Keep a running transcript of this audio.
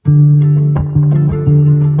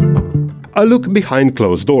a look behind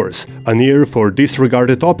closed doors, an ear for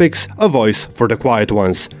disregarded topics, a voice for the quiet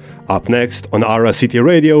ones. Up next on Ara City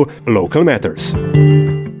Radio, Local Matters.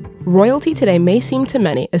 Royalty today may seem to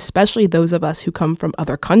many, especially those of us who come from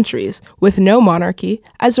other countries, with no monarchy,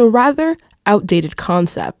 as a rather outdated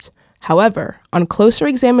concept. However, on closer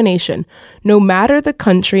examination, no matter the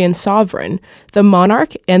country and sovereign, the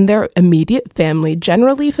monarch and their immediate family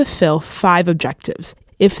generally fulfill 5 objectives,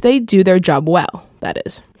 if they do their job well, that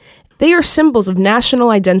is. They are symbols of national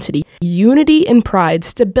identity, unity and pride,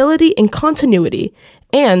 stability and continuity,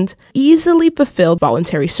 and easily fulfilled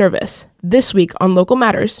voluntary service. This week on Local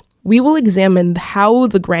Matters, we will examine how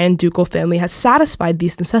the Grand Ducal family has satisfied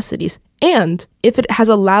these necessities and if it has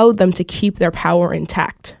allowed them to keep their power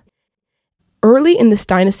intact. Early in this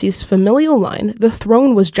dynasty's familial line, the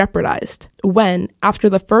throne was jeopardized when, after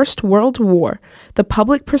the First World War, the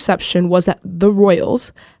public perception was that the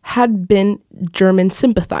royals had been German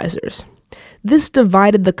sympathizers. This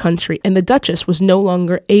divided the country, and the Duchess was no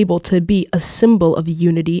longer able to be a symbol of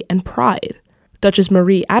unity and pride. Duchess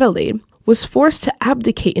Marie Adelaide was forced to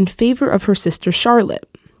abdicate in favor of her sister Charlotte.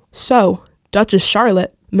 So, Duchess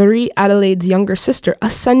Charlotte, Marie Adelaide's younger sister,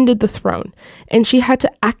 ascended the throne, and she had to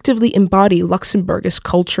actively embody Luxembourgish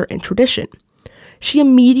culture and tradition. She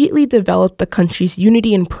immediately developed the country's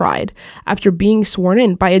unity and pride after being sworn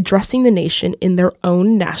in by addressing the nation in their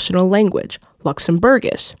own national language,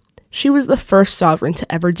 Luxembourgish. She was the first sovereign to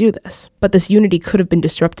ever do this, but this unity could have been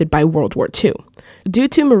disrupted by World War II. Due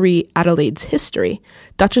to Marie Adelaide's history,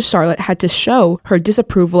 Duchess Charlotte had to show her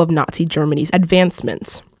disapproval of Nazi Germany's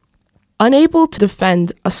advancements. Unable to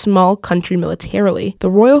defend a small country militarily, the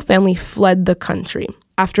royal family fled the country.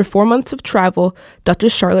 After 4 months of travel,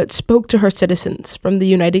 Duchess Charlotte spoke to her citizens from the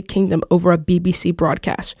United Kingdom over a BBC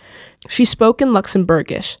broadcast. She spoke in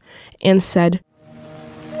Luxembourgish and said,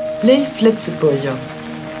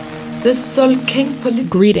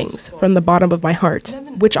 "Greetings from the bottom of my heart,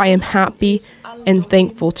 which I am happy and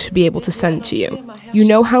thankful to be able to send to you. You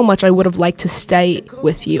know how much I would have liked to stay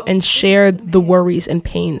with you and share the worries and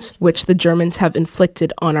pains which the Germans have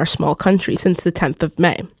inflicted on our small country since the 10th of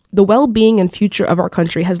May. The well-being and future of our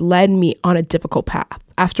country has led me on a difficult path.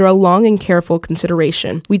 After a long and careful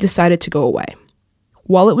consideration, we decided to go away.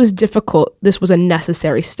 While it was difficult, this was a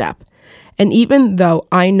necessary step. And even though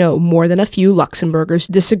I know more than a few Luxembourgers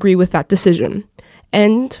disagree with that decision,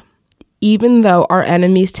 and even though our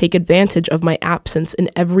enemies take advantage of my absence in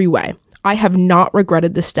every way, I have not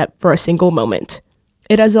regretted this step for a single moment.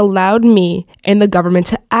 It has allowed me and the government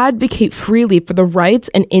to advocate freely for the rights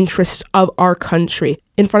and interests of our country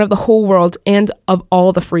in front of the whole world and of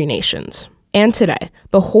all the free nations. And today,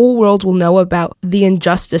 the whole world will know about the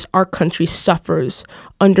injustice our country suffers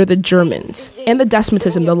under the Germans and the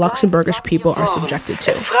despotism the Luxembourgish people are subjected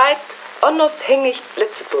to."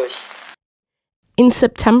 In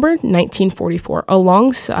September 1944,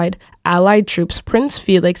 alongside Allied troops, Prince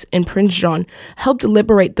Felix and Prince John helped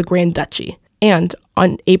liberate the Grand Duchy. And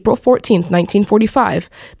on April 14, 1945,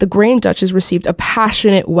 the Grand Duchess received a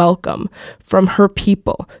passionate welcome from her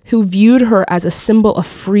people, who viewed her as a symbol of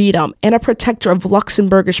freedom and a protector of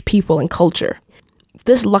Luxembourgish people and culture.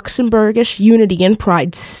 This Luxembourgish unity and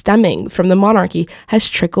pride stemming from the monarchy has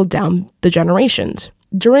trickled down the generations.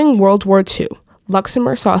 During World War II,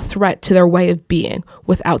 Luxembourg saw a threat to their way of being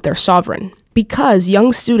without their sovereign. Because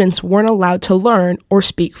young students weren't allowed to learn or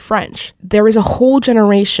speak French, there is a whole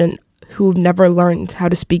generation who've never learned how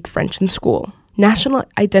to speak French in school. National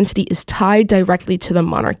identity is tied directly to the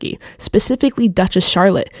monarchy, specifically Duchess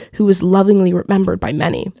Charlotte, who is lovingly remembered by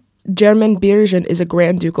many. Germaine Birgen is a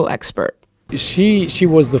Grand Ducal expert. She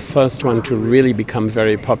was the first one to really become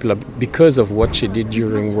very popular because of what she did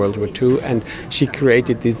during World War II, and she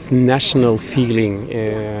created this national feeling.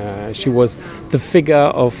 She was the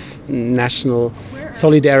figure of national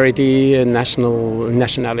solidarity and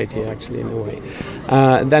nationality, actually, in a way.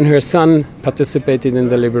 Then her son participated in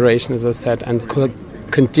the liberation, as I said, and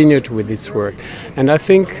continued with this work. And I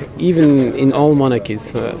think even in all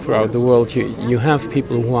monarchies throughout the world, you have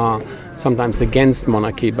people who are sometimes against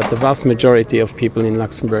monarchy, but the vast majority of people in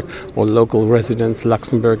Luxembourg, or local residents,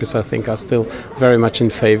 Luxembourgers, I think, are still very much in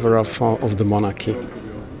favor of the monarchy.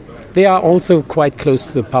 They are also quite close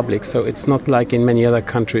to the public, so it's not like in many other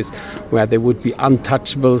countries where they would be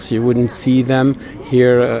untouchables, you wouldn't see them.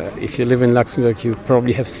 Here, if you live in Luxembourg, you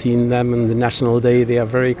probably have seen them on the National Day. They are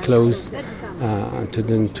very close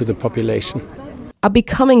to the population. A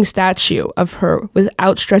becoming statue of her with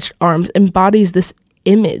outstretched arms embodies this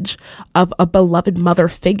image of a beloved mother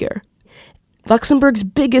figure. Luxembourg's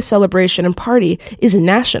biggest celebration and party is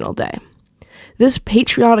National Day. This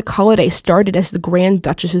patriotic holiday started as the Grand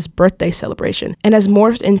Duchess's birthday celebration and has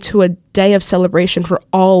morphed into a day of celebration for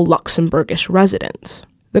all Luxembourgish residents.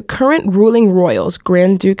 The current ruling royals,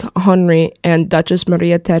 Grand Duke Henri and Duchess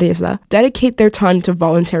Maria Theresa, dedicate their time to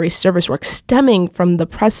voluntary service work stemming from the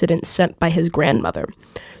precedent set by his grandmother.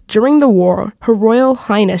 During the war, Her Royal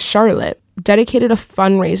Highness Charlotte dedicated a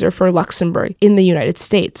fundraiser for Luxembourg in the United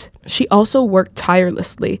States. She also worked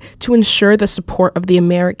tirelessly to ensure the support of the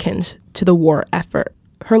Americans to the war effort.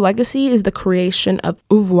 Her legacy is the creation of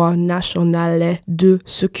Oeuvre Nationale de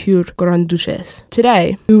Secours Grande Duchesse.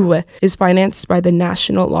 Today, Oeuvre is financed by the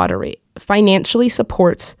National Lottery, financially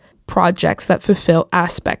supports projects that fulfill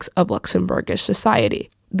aspects of Luxembourgish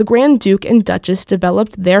society. The Grand Duke and Duchess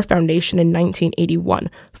developed their foundation in 1981,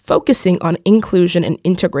 focusing on inclusion and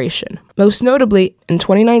integration. Most notably, in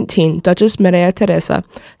 2019, Duchess Maria Theresa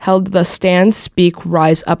held the Stand, Speak,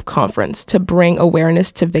 Rise Up conference to bring awareness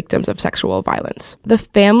to victims of sexual violence. The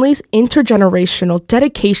family's intergenerational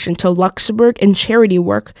dedication to Luxembourg and charity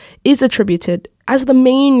work is attributed as the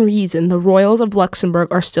main reason the royals of Luxembourg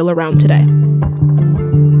are still around today.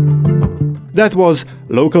 That was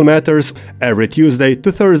Local Matters, every Tuesday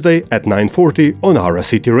to Thursday at 9:40 on Ara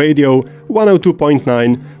City Radio,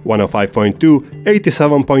 102.9, 105.2,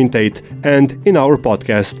 87.8, and in our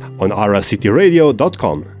podcast on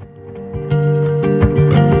aracityradio.com.